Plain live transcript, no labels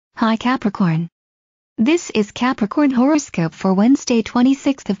Hi Capricorn. This is Capricorn horoscope for Wednesday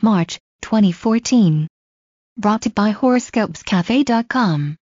 26th of March, 2014. Brought to you by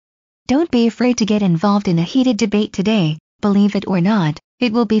HoroscopesCafe.com. Don't be afraid to get involved in a heated debate today, believe it or not,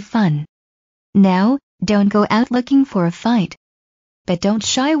 it will be fun. Now, don't go out looking for a fight. But don't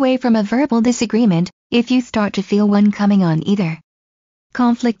shy away from a verbal disagreement, if you start to feel one coming on either.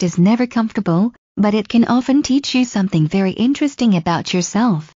 Conflict is never comfortable, but it can often teach you something very interesting about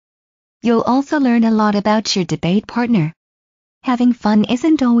yourself. You'll also learn a lot about your debate partner. Having fun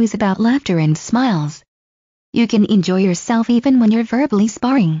isn't always about laughter and smiles. You can enjoy yourself even when you're verbally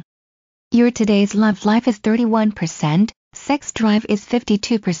sparring. Your today's love life is 31%, sex drive is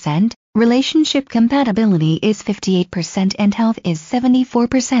 52%, relationship compatibility is 58% and health is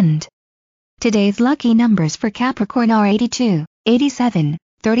 74%. Today's lucky numbers for Capricorn are 82, 87,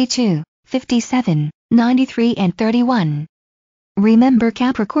 32, 57, 93 and 31. Remember,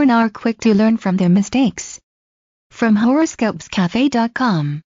 Capricorn are quick to learn from their mistakes. From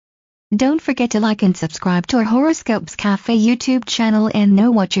HoroscopesCafe.com. Don't forget to like and subscribe to our Horoscopes Cafe YouTube channel and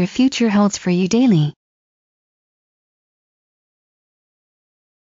know what your future holds for you daily.